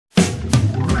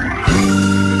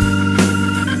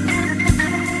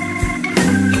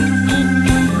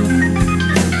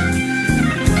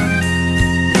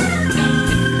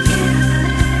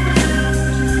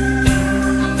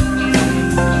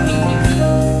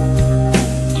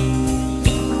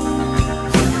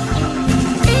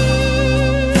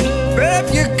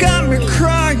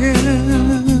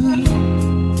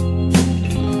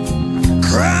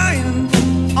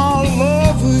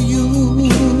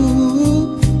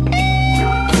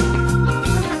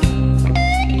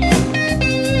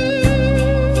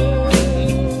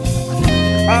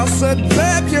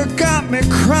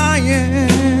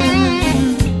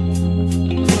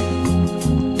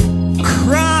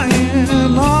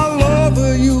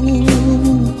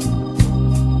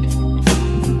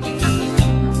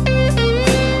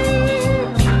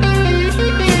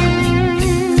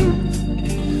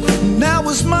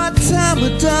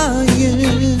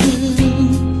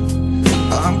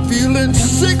feeling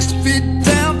 6 feet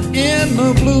down in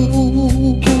the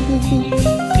blue.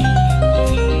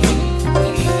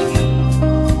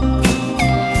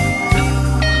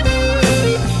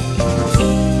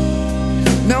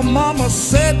 Now mama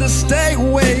said to stay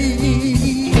away.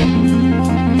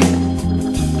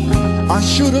 I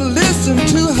should have listened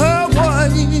to her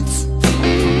voice.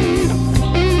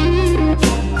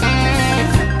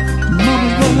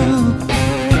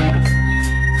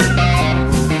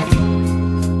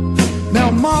 Now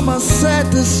mama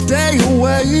said to stay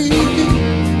away.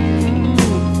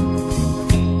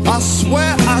 I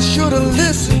swear I should have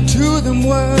listened to them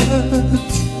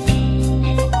words.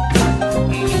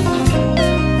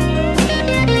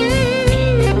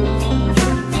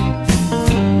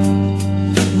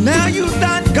 Now you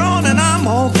done gone and I'm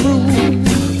all through.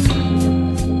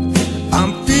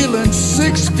 I'm feeling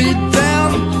 6 feet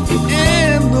down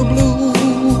in the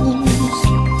blues.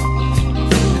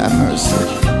 Have mercy.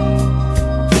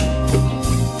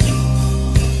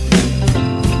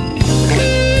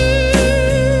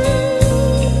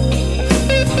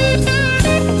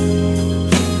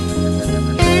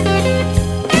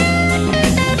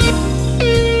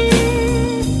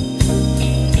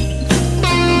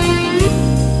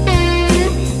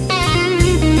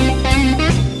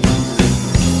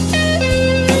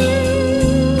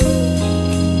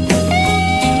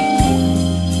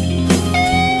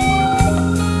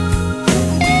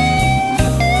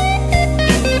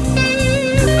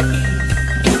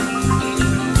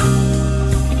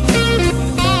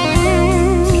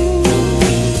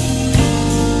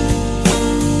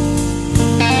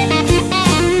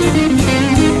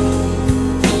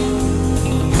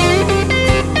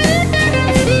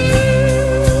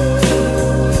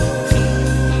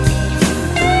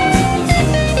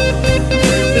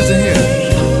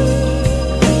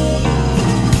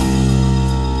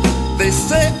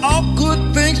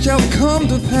 Come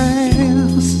to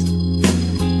pass,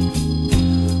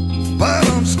 but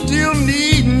I'm still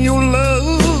needing your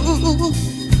love.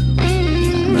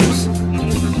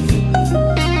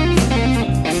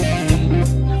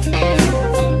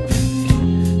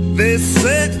 They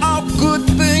say all good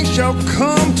things shall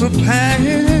come to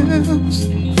pass,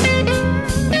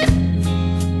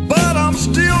 but I'm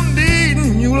still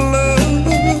needing your love.